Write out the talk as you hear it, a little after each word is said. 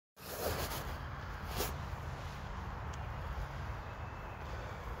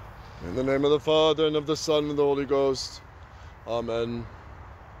In the name of the Father, and of the Son, and of the Holy Ghost. Amen.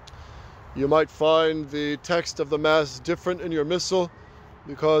 You might find the text of the Mass different in your missal,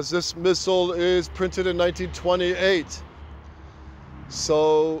 because this missal is printed in 1928.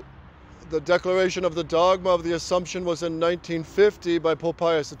 So the declaration of the dogma of the Assumption was in 1950 by Pope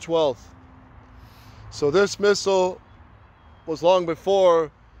Pius XII. So this missal was long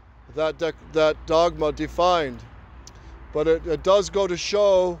before that dogma defined. But it does go to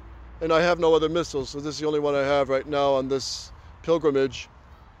show, and I have no other missals, so this is the only one I have right now on this pilgrimage.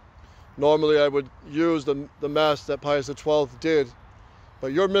 Normally I would use the Mass that Pius XII did, but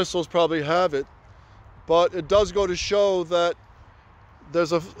your missals probably have it. But it does go to show that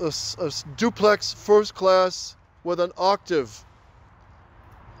there's a duplex first class with an octave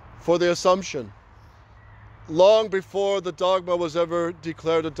for the Assumption, long before the dogma was ever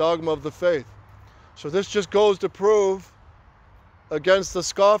declared a dogma of the faith. So this just goes to prove against the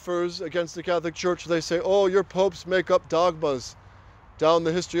scoffers, against the Catholic Church. They say, oh, your popes make up dogmas down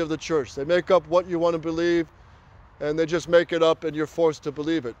the history of the Church. They make up what you want to believe, and they just make it up, and you're forced to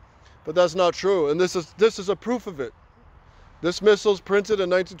believe it. But that's not true, and this is a proof of it. This missal is printed in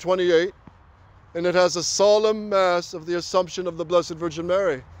 1928, and it has a solemn Mass of the Assumption of the Blessed Virgin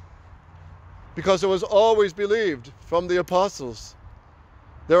Mary, because it was always believed from the apostles.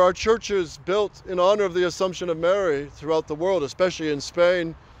 There are churches built in honor of the Assumption of Mary throughout the world, especially in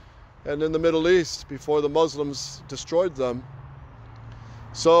Spain and in the Middle East before the Muslims destroyed them.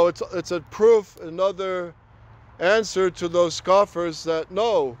 So it's a proof, another answer to those scoffers that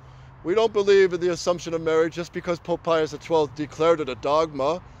no, we don't believe in the Assumption of Mary just because Pope Pius XII declared it a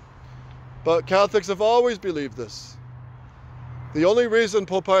dogma. But Catholics have always believed this. The only reason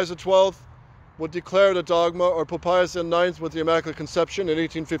Pope Pius XII would declare it a dogma, or Pope Pius IX with the Immaculate Conception in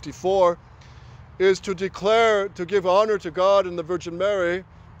 1854, is to declare, to give honor to God and the Virgin Mary,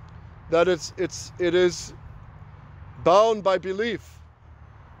 that it is bound by belief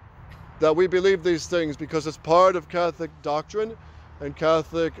that we believe these things, because it's part of Catholic doctrine and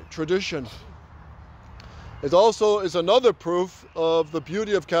Catholic tradition. It also is another proof of the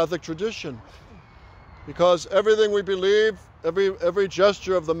beauty of Catholic tradition, because everything we believe, every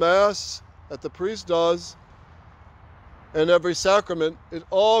gesture of the Mass that the priest does, and every sacrament, it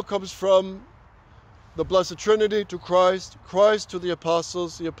all comes from the Blessed Trinity to Christ, Christ to the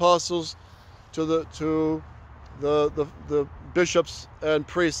apostles to the bishops and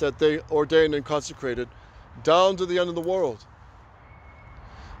priests that they ordained and consecrated, down to the end of the world.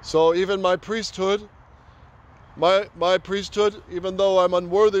 So even my priesthood, even though I'm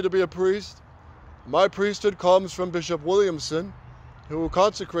unworthy to be a priest, my priesthood comes from Bishop Williamson, who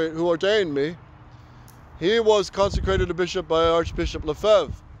ordained me. He was consecrated a bishop by Archbishop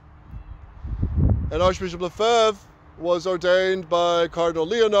Lefebvre. And Archbishop Lefebvre was ordained by Cardinal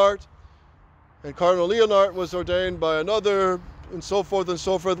Leonard, and Cardinal Leonard was ordained by another, and so forth and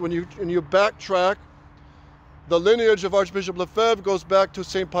so forth. When you backtrack, the lineage of Archbishop Lefebvre goes back to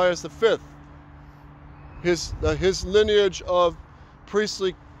St. Pius V. His lineage of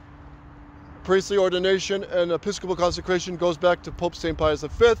priestly ordination and episcopal consecration goes back to Pope St. Pius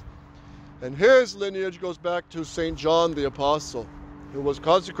V, and his lineage goes back to St. John the Apostle, who was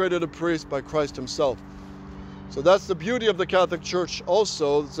consecrated a priest by Christ himself. So that's the beauty of the Catholic Church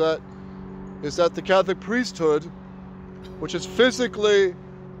also, is that the Catholic priesthood, which is physically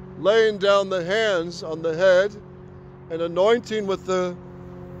laying down the hands on the head and anointing with the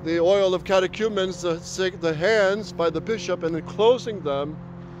oil of catechumens the hands by the bishop, and then closing them,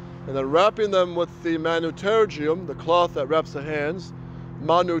 and then wrapping them with the manutergium, the cloth that wraps the hands,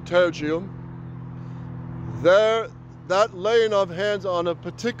 manutergium. That laying of hands on a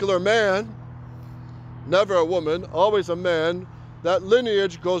particular man, never a woman, always a man, that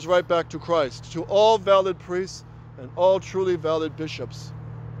lineage goes right back to Christ, to all valid priests and all truly valid bishops.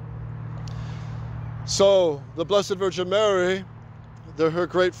 So the Blessed Virgin Mary, her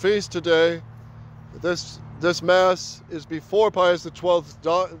great feast today, this Mass is before Pius XII's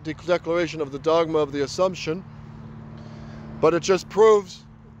declaration of the dogma of the Assumption, but it just proves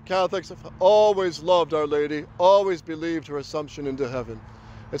Catholics have always loved Our Lady, always believed her Assumption into heaven.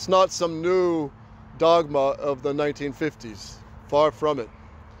 It's not some new dogma of the 1950s, far from it.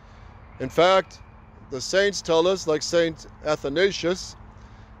 In fact, the saints tell us, like Saint Athanasius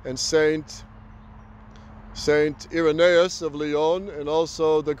and Saint Irenaeus of Lyon, and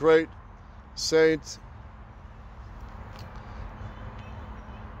also the great Saint,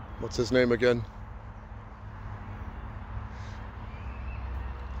 what's his name again?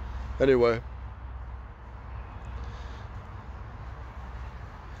 Anyway,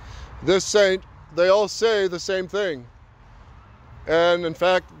 this saint, they all say the same thing. And in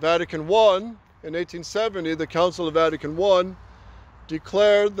fact, Vatican I, in 1870, the Council of Vatican I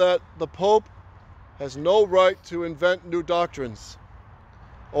declared that the Pope has no right to invent new doctrines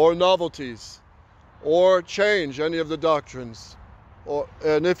or novelties or change any of the doctrines.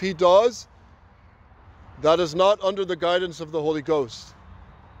 And if he does, that is not under the guidance of the Holy Ghost.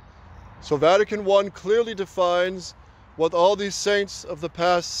 So Vatican I clearly defines what all these saints of the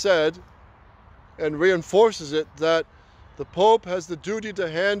past said and reinforces it, that the Pope has the duty to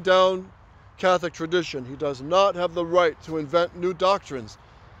hand down Catholic tradition. He does not have the right to invent new doctrines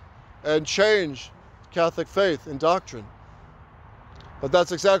and change Catholic faith and doctrine. But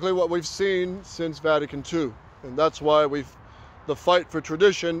that's exactly what we've seen since Vatican II. And that's why the fight for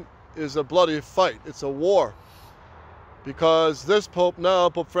tradition is a bloody fight. It's a war. Because this Pope now,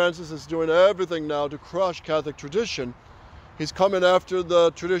 Pope Francis, is doing everything now to crush Catholic tradition. He's coming after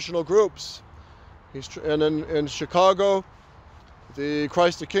the traditional groups. And in Chicago, the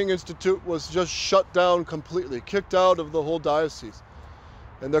Christ the King Institute was just shut down completely, kicked out of the whole diocese.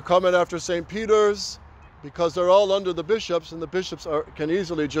 And they're coming after St. Peter's because they're all under the bishops, and the bishops can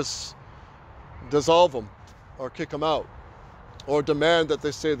easily just dissolve them or kick them out or demand that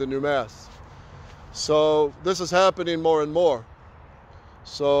they say the new Mass. So this is happening more and more.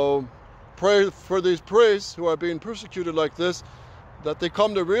 So pray for these priests who are being persecuted like this, that they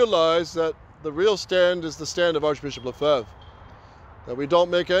come to realize that the real stand is the stand of Archbishop Lefebvre. That we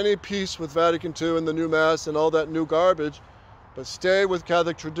don't make any peace with Vatican II and the new Mass and all that new garbage, but stay with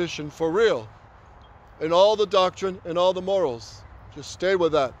Catholic tradition for real. In all the doctrine and all the morals. Just stay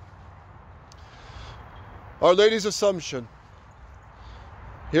with that. Our Lady's Assumption.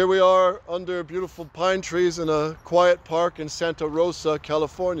 Here we are under beautiful pine trees in a quiet park in Santa Rosa,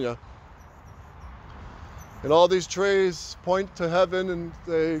 California. And all these trees point to heaven and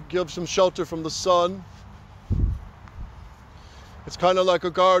they give some shelter from the sun. It's kind of like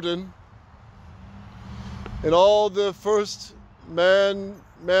a garden. And all the first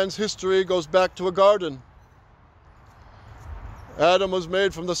man's history goes back to a garden. Adam was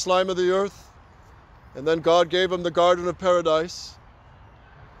made from the slime of the earth, and then God gave him the Garden of Paradise.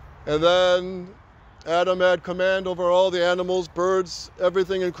 And then Adam had command over all the animals, birds,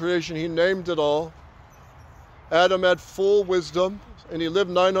 everything in creation. He named it all. Adam had full wisdom, and he lived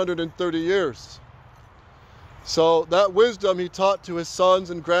 930 years. So that wisdom he taught to his sons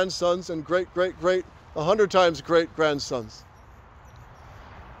and grandsons and great, 100 times great-grandsons.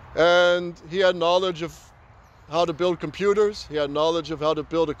 And he had knowledge of how to build computers. He had knowledge of how to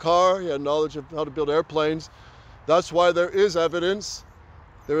build a car. He had knowledge of how to build airplanes. That's why there is evidence.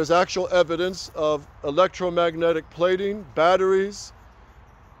 There is actual evidence of electromagnetic plating, batteries,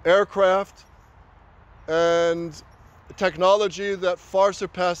 aircraft, and technology that far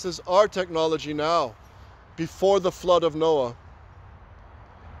surpasses our technology now, before the flood of Noah.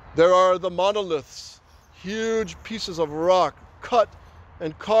 There are the monoliths, huge pieces of rock cut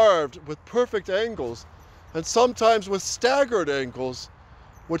and carved with perfect angles, and sometimes with staggered angles,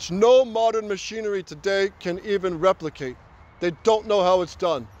 which no modern machinery today can even replicate. They don't know how it's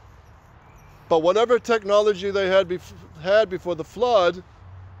done. But whatever technology they had before the flood,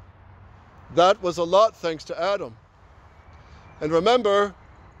 that was a lot thanks to Adam. And remember,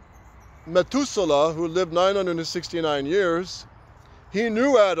 Methuselah, who lived 969 years, he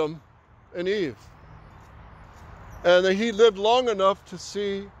knew Adam and Eve. And he lived long enough to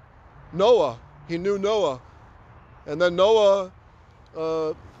see Noah. He knew Noah. And then Noah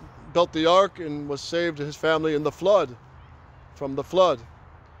built the ark and was saved, his family, in the flood, from the flood.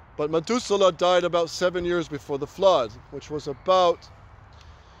 But Methuselah died about 7 years before the flood, which was about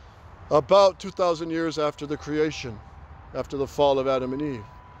 2,000 years after the creation, after the fall of Adam and Eve.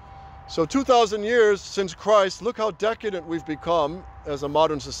 So 2,000 years since Christ, look how decadent we've become as a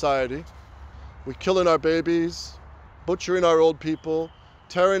modern society. We're killing our babies, butchering our old people,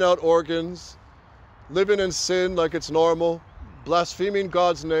 tearing out organs, living in sin like it's normal, blaspheming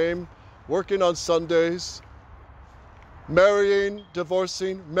God's name, working on Sundays, marrying,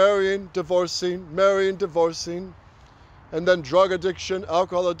 divorcing, marrying, divorcing, marrying, divorcing, and then drug addiction,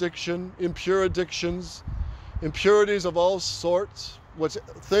 alcohol addiction, impure addictions, impurities of all sorts,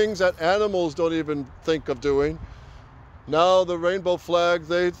 things that animals don't even think of doing. Now the rainbow flag,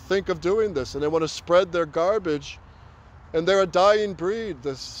 they think of doing this, and they want to spread their garbage. And they're a dying breed,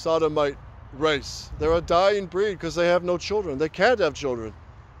 the sodomite race. They're a dying breed because they have no children. They can't have children.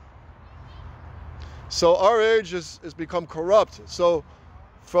 So our age has become corrupt. So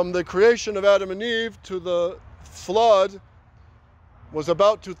from the creation of Adam and Eve to the flood was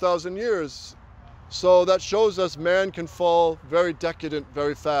about 2,000 years. So that shows us man can fall very decadent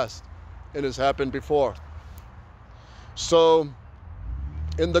very fast. It has happened before. So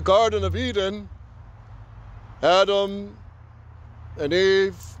In the Garden of Eden, Adam and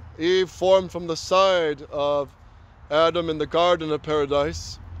Eve formed from the side of Adam in the Garden of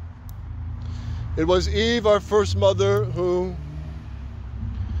Paradise. It was Eve, our first mother, who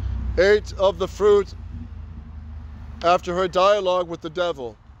ate of the fruit after her dialogue with the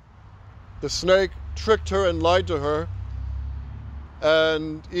devil. The snake tricked her and lied to her,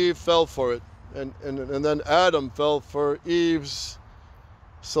 and Eve fell for it. And then Adam fell for Eve's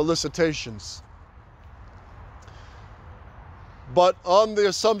solicitations. But on the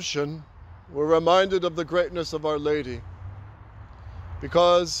assumption, we're reminded of the greatness of Our Lady,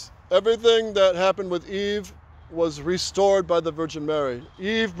 because everything that happened with Eve was restored by the Virgin Mary.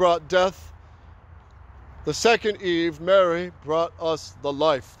 Eve brought death. The second Eve, Mary, brought us the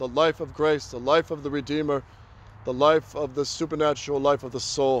life of grace, the life of the Redeemer, the life of the supernatural life of the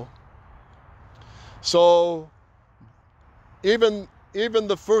soul. So even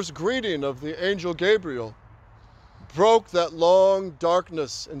the first greeting of the angel Gabriel broke that long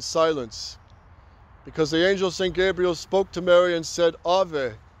darkness and silence, because the angel St. Gabriel spoke to Mary and said,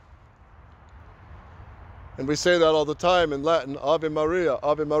 Ave. And we say that all the time in Latin, Ave Maria,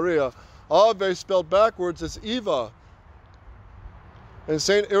 Ave Maria. Ave spelled backwards is Eva. And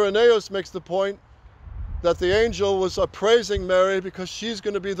St. Irenaeus makes the point that the angel was praising Mary because she's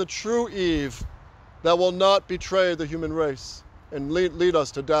going to be the true Eve that will not betray the human race and lead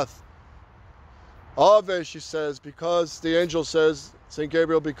us to death. Ave, she says, because the angel says, St.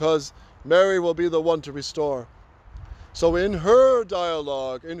 Gabriel, because Mary will be the one to restore. So in her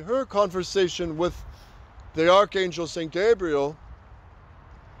dialogue, in her conversation with the Archangel St. Gabriel,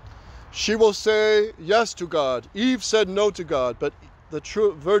 she will say yes to God. Eve said no to God, but the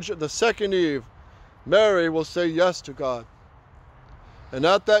true virgin, the second Eve, Mary, will say yes to God. And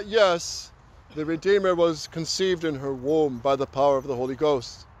at that yes, the Redeemer was conceived in her womb by the power of the Holy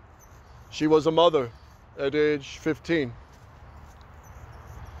Ghost. She was a mother at age 15.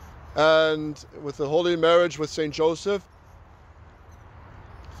 And with the holy marriage with St. Joseph,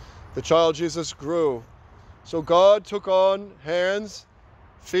 the child Jesus grew. So God took on hands,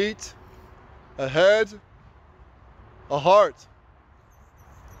 feet, a head, a heart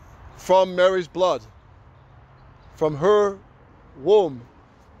from Mary's blood, from her womb.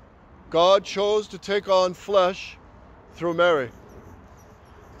 God chose to take on flesh through Mary.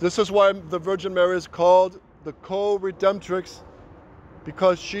 This is why the Virgin Mary is called the co-redemptrix,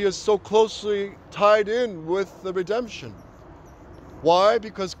 because she is so closely tied in with the redemption. Why?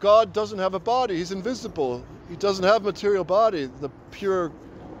 Because God doesn't have a body. He's invisible. He doesn't have a material body, the pure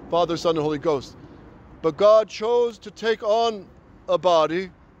Father, Son, and Holy Ghost. But God chose to take on a body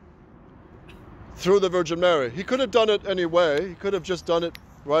through the Virgin Mary. He could have done it anyway. He could have just done it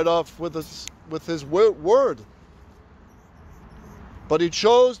right off with his word. But he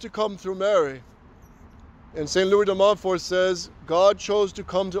chose to come through Mary. And St. Louis de Montfort says, God chose to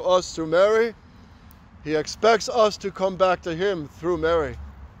come to us through Mary. He expects us to come back to him through Mary.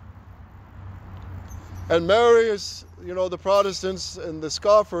 And Mary is, you know, the Protestants and the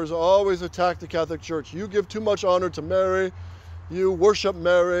scoffers always attack the Catholic Church. You give too much honor to Mary. You worship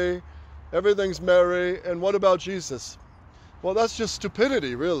Mary. Everything's Mary. And what about Jesus? Well, that's just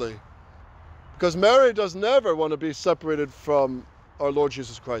stupidity, really. Because Mary does never want to be separated from our Lord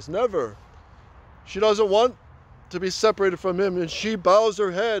Jesus Christ. Never. She doesn't want to be separated from him, and she bows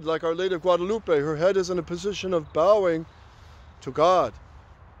her head like Our Lady of Guadalupe. Her head is in a position of bowing to God.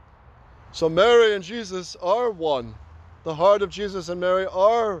 So Mary and Jesus are one. The heart of Jesus and Mary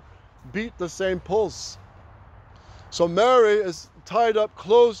beat the same pulse. So Mary is tied up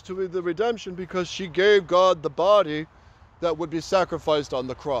close to the redemption because she gave God the body that would be sacrificed on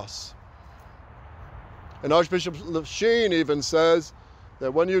the cross. And Archbishop Sheen even says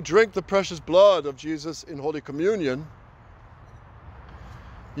that when you drink the precious blood of Jesus in Holy Communion,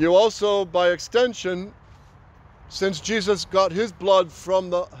 you also, by extension, since Jesus got his blood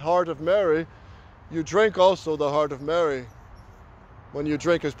from the heart of Mary, you drink also the heart of Mary when you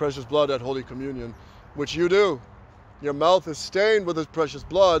drink his precious blood at Holy Communion, which you do. Your mouth is stained with his precious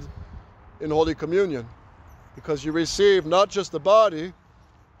blood in Holy Communion, because you receive not just the body,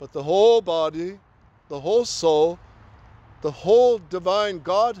 but the whole body, the whole soul, the whole divine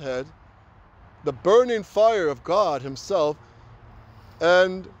Godhead, the burning fire of God himself,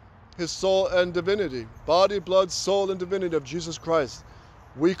 and his soul and divinity. Body, blood, soul, and divinity of Jesus Christ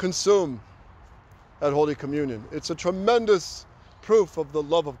we consume at Holy Communion. It's a tremendous proof of the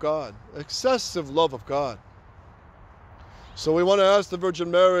love of God, excessive love of God. So we want to ask the Virgin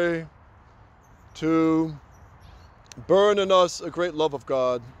Mary to burn in us a great love of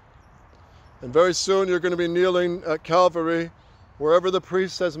God. And very soon you're going to be kneeling at Calvary Wherever the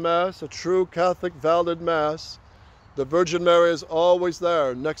priest says Mass, a true Catholic valid Mass, the Virgin Mary is always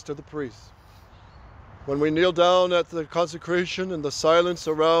there next to the priest. When we kneel down at the consecration in the silence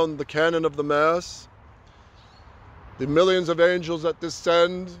around the canon of the Mass, the millions of angels that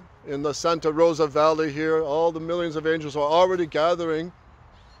descend in the Santa Rosa Valley here, all the millions of angels are already gathering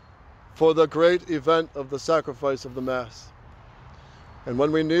for the great event of the sacrifice of the Mass. And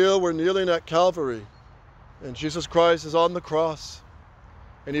when we kneel, we're kneeling at Calvary, and Jesus Christ is on the cross,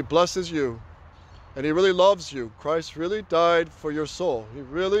 and he blesses you, and he really loves you. Christ really died for your soul. He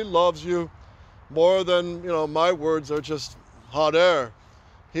really loves you more than, my words are just hot air.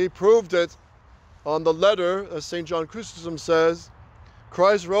 He proved it on the letter, as St. John Chrysostom says.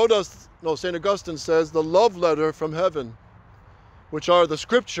 Christ wrote us, St. Augustine says, the love letter from heaven, which are the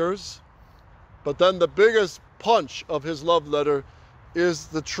scriptures, but then the biggest punch of his love letter is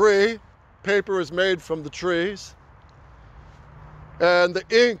the tree. Paper is made from the trees, and the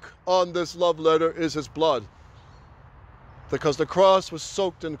ink on this love letter is his blood, because the cross was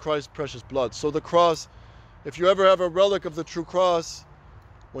soaked in Christ's precious blood. So the cross, if you ever have a relic of the true cross,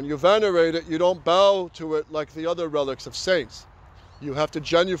 when you venerate it, you don't bow to it like the other relics of saints. You have to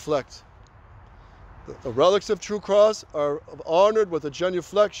genuflect. The relics of true cross are honored with a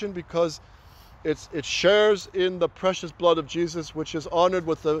genuflection because it shares in the precious blood of Jesus, which is honored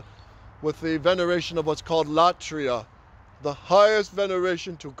with the veneration of what's called latria, the highest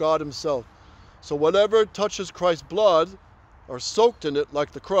veneration to God himself. So whatever touches Christ's blood, or soaked in it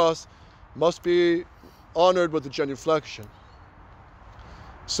like the cross, must be honored with the genuflection.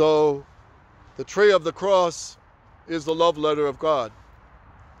 So the tree of the cross is the love letter of God.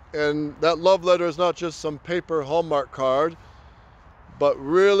 And that love letter is not just some paper Hallmark card, but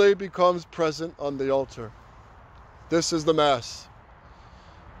really becomes present on the altar. This is the Mass.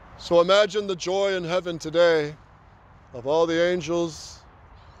 So imagine the joy in heaven today of all the angels,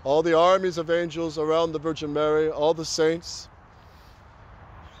 all the armies of angels around the Virgin Mary, all the saints,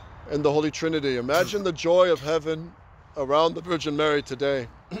 and the Holy Trinity. Imagine the joy of heaven around the Virgin Mary today.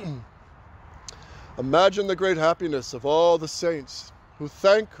 Imagine the great happiness of all the saints who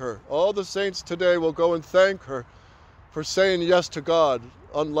thank her. All the saints today will go and thank her for saying yes to God,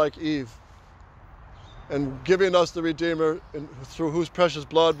 unlike Eve, and giving us the Redeemer, through whose precious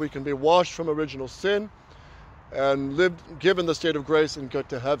blood we can be washed from original sin and given the state of grace and get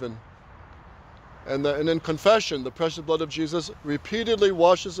to heaven. And in confession, the precious blood of Jesus repeatedly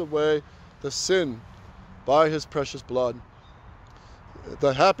washes away the sin by his precious blood.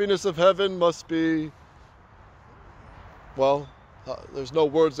 The happiness of heaven must be, there's no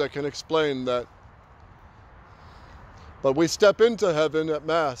words that can explain that. But we step into heaven at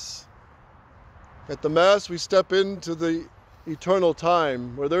Mass. At the Mass, we step into the eternal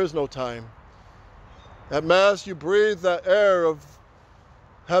time where there is no time. At Mass, you breathe that air of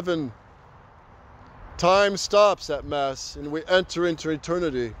heaven. Time stops at Mass, and we enter into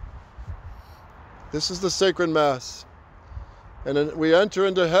eternity. This is the sacred Mass. And we enter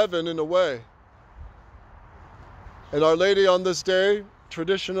into heaven in a way. And Our Lady on this day,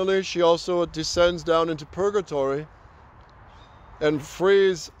 traditionally, she also descends down into purgatory and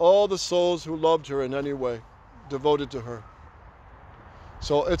frees all the souls who loved her in any way, devoted to her.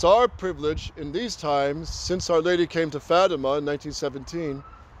 So it's our privilege in these times, since Our Lady came to Fatima in 1917,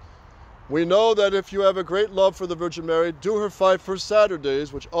 we know that if you have a great love for the Virgin Mary, do her 5 first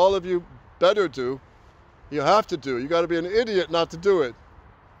Saturdays, which all of you better do. You have to do. You got to be an idiot not to do it.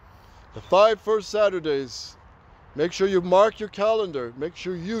 The 5 first Saturdays, make sure you mark your calendar. Make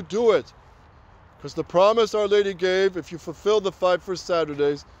sure you do it. Because the promise Our Lady gave, if you fulfill the 5 first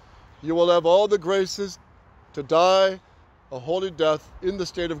Saturdays, you will have all the graces to die a holy death in the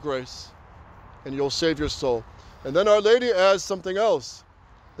state of grace. And you'll save your soul. And then Our Lady adds something else.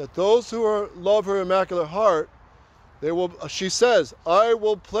 That those who love her Immaculate Heart, she says, I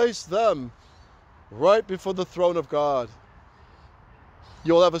will place them right before the throne of God.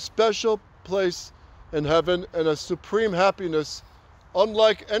 You'll have a special place in heaven and a supreme happiness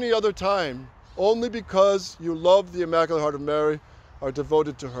unlike any other time, only because you love the Immaculate Heart of Mary, are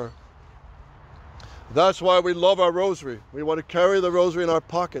devoted to her. That's why we love our rosary. We want to carry the rosary in our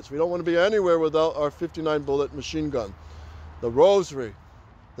pockets. We don't want to be anywhere without our 59-bullet machine gun. The rosary,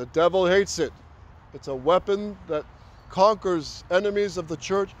 the devil hates it. It's a weapon that conquers enemies of the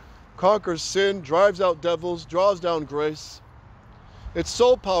church, conquers sin, drives out devils, draws down grace. It's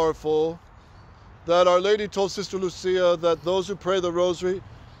so powerful that Our Lady told Sister Lucia that those who pray the rosary,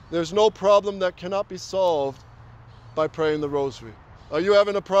 there's no problem that cannot be solved by praying the rosary. Are you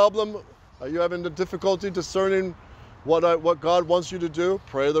having a problem? Are you having a difficulty discerning what God wants you to do?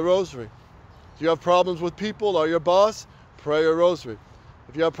 Pray the rosary. Do you have problems with people or your boss? pray your rosary.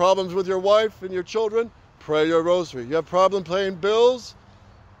 If you have problems with your wife and your children, pray your rosary. You have problem paying bills,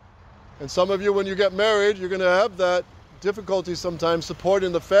 and some of you, when you get married, you're going to have that difficulty sometimes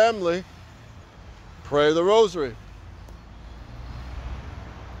supporting the family. Pray the rosary.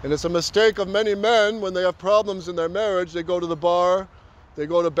 And it's a mistake of many men when they have problems in their marriage. They go to the bar, they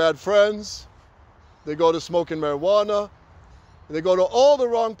go to bad friends, they go to smoking marijuana, they go to all the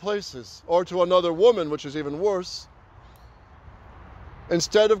wrong places, or to another woman, which is even worse,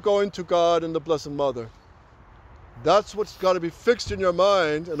 instead of going to God and the Blessed Mother. That's what's got to be fixed in your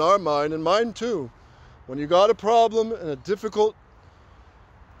mind, in our mind, and mine too. When you got a problem and a difficult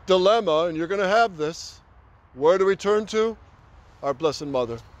dilemma, and you're going to have this, where do we turn to? Our Blessed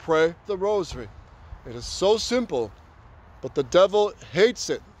Mother. Pray the rosary. It is so simple, but the devil hates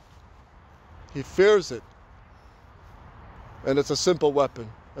it. He fears it. And it's a simple weapon.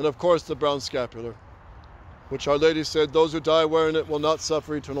 And of course, the brown scapular, which Our Lady said, those who die wearing it will not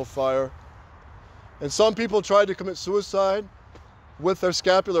suffer eternal fire. And some people try to commit suicide with their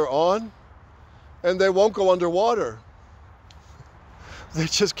scapular on, and they won't go underwater. They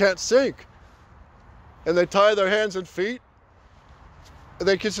just can't sink. And they tie their hands and feet, and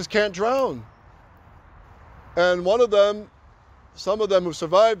they just can't drown. And one of them, some of them who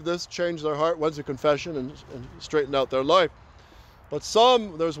survived this, changed their heart, went to confession, and straightened out their life. But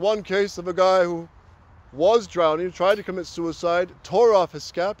some, there's one case of a guy who was drowning, tried to commit suicide, tore off his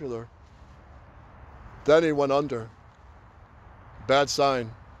scapular. Then he went under. Bad sign.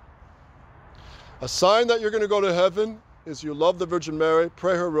 A sign that you're going to go to heaven is you love the Virgin Mary,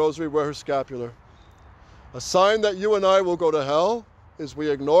 pray her rosary, wear her scapular. A sign that you and I will go to hell is we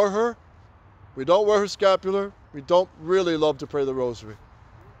ignore her, we don't wear her scapular, we don't really love to pray the rosary.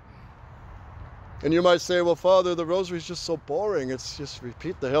 And you might say, well, Father, the rosary is just so boring. It's just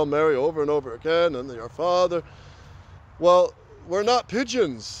repeat the Hail Mary over and over again, and Our Father. Well, we're not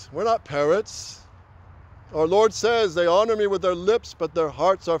pigeons. We're not parrots. Our Lord says, they honor me with their lips, but their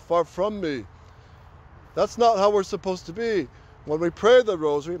hearts are far from me. That's not how we're supposed to be. When we pray the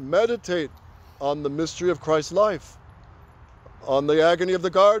rosary, meditate on the mystery of Christ's life, on the agony of the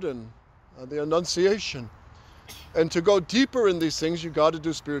garden, on the Annunciation. And to go deeper in these things, you've got to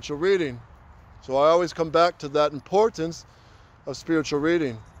do spiritual reading. So I always come back to that importance of spiritual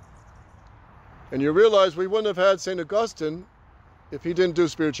reading. And you realize we wouldn't have had St. Augustine if he didn't do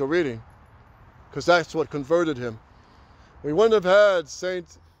spiritual reading, because that's what converted him. We wouldn't have had St.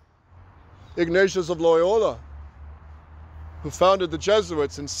 Ignatius of Loyola, who founded the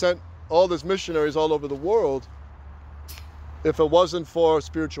Jesuits and sent all these missionaries all over the world, if it wasn't for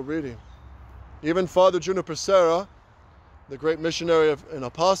spiritual reading. Even Father Juniper Serra, the great missionary and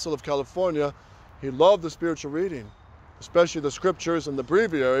apostle of California, he loved the spiritual reading, especially the scriptures and the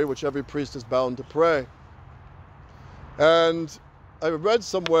breviary, which every priest is bound to pray. And I read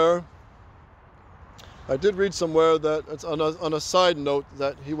somewhere, I did read somewhere that, it's on a side note,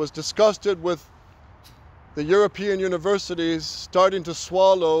 that he was disgusted with the European universities starting to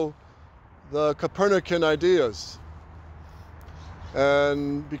swallow the Copernican ideas.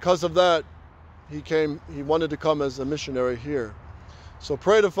 And because of that, he wanted to come as a missionary here. So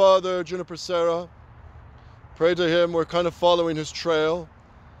pray to Father Juniper Serra, pray to him, we're kind of following his trail,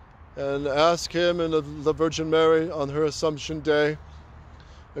 and ask him and the Virgin Mary on her Assumption Day,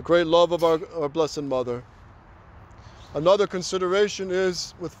 the great love of our Blessed Mother. Another consideration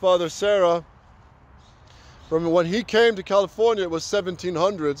is with Father Serra, from when he came to California, it was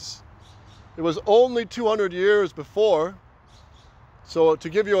 1700s. It was only 200 years before. So to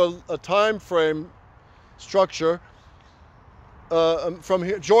give you a time frame structure, from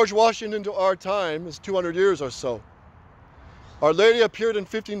here, George Washington to our time is 200 years or so. Our Lady appeared in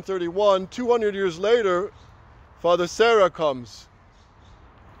 1531. 200 years later, Father Serra comes,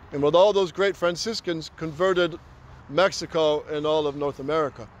 and with all those great Franciscans, converted Mexico and all of North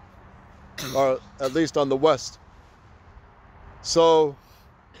America, or at least on the west. So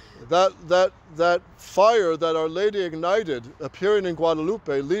that fire that Our Lady ignited, appearing in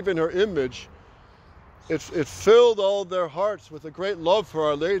Guadalupe, leaving her image, it filled all their hearts with a great love for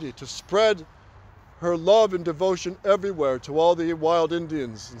Our Lady, to spread her love and devotion everywhere to all the wild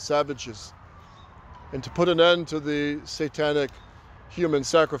Indians and savages, and to put an end to the satanic human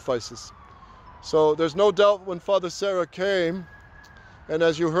sacrifices. So there's no doubt when Father Serra came, and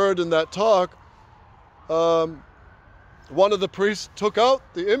as you heard in that talk, one of the priests took out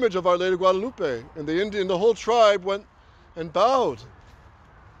the image of Our Lady of Guadalupe, and the whole tribe went and bowed.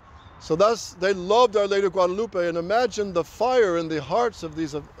 So they loved Our Lady of Guadalupe, and imagine the fire in the hearts of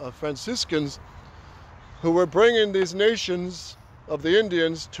these Franciscans who were bringing these nations of the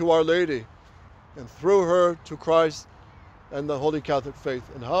Indians to Our Lady, and through her to Christ and the Holy Catholic faith.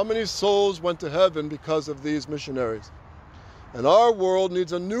 And how many souls went to heaven because of these missionaries? And our world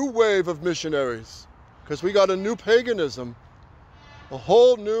needs a new wave of missionaries, because we got a new paganism, a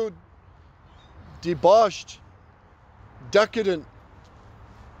whole new debauched, decadent,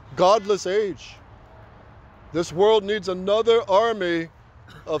 godless age. This world needs another army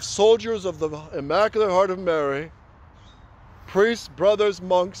of soldiers of the Immaculate Heart of Mary, priests, brothers,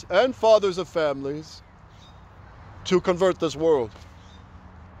 monks, and fathers of families to convert this world.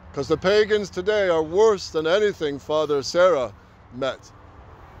 Because the pagans today are worse than anything Father Sarah met.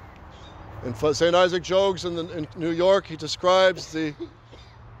 In St. Isaac Jogues in New York, he describes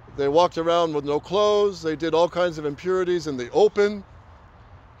they walked around with no clothes, they did all kinds of impurities in the open.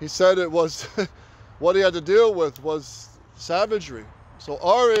 He said it was, what he had to deal with was savagery. So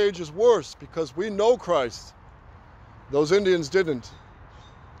our age is worse because we know Christ. Those Indians didn't.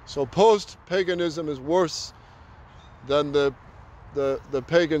 So post-paganism is worse than the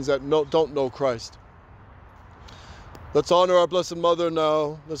pagans that don't know Christ. Let's honor our Blessed Mother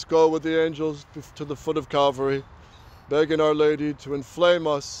now. Let's go with the angels to the foot of Calvary, begging Our Lady to inflame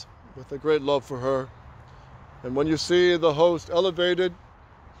us with a great love for her. And when you see the host elevated,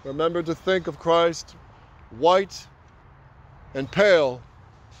 remember to think of Christ white and pale,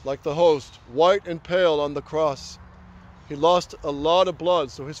 like the host, white and pale on the cross. He lost a lot of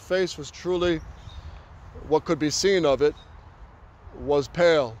blood, so his face was truly, what could be seen of it, was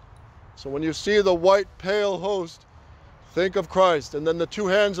pale. So when you see the white, pale host, think of Christ. And then the two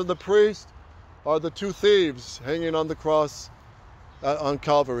hands of the priest are the two thieves hanging on the cross on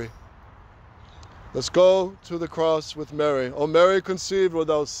Calvary. Let's go to the cross with Mary. O Mary conceived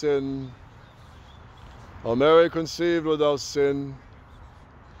without sin. O Mary conceived without sin.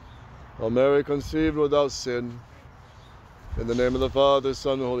 O Mary conceived without sin. In the name of the Father,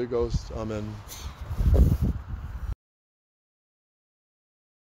 Son, and Holy Ghost. Amen.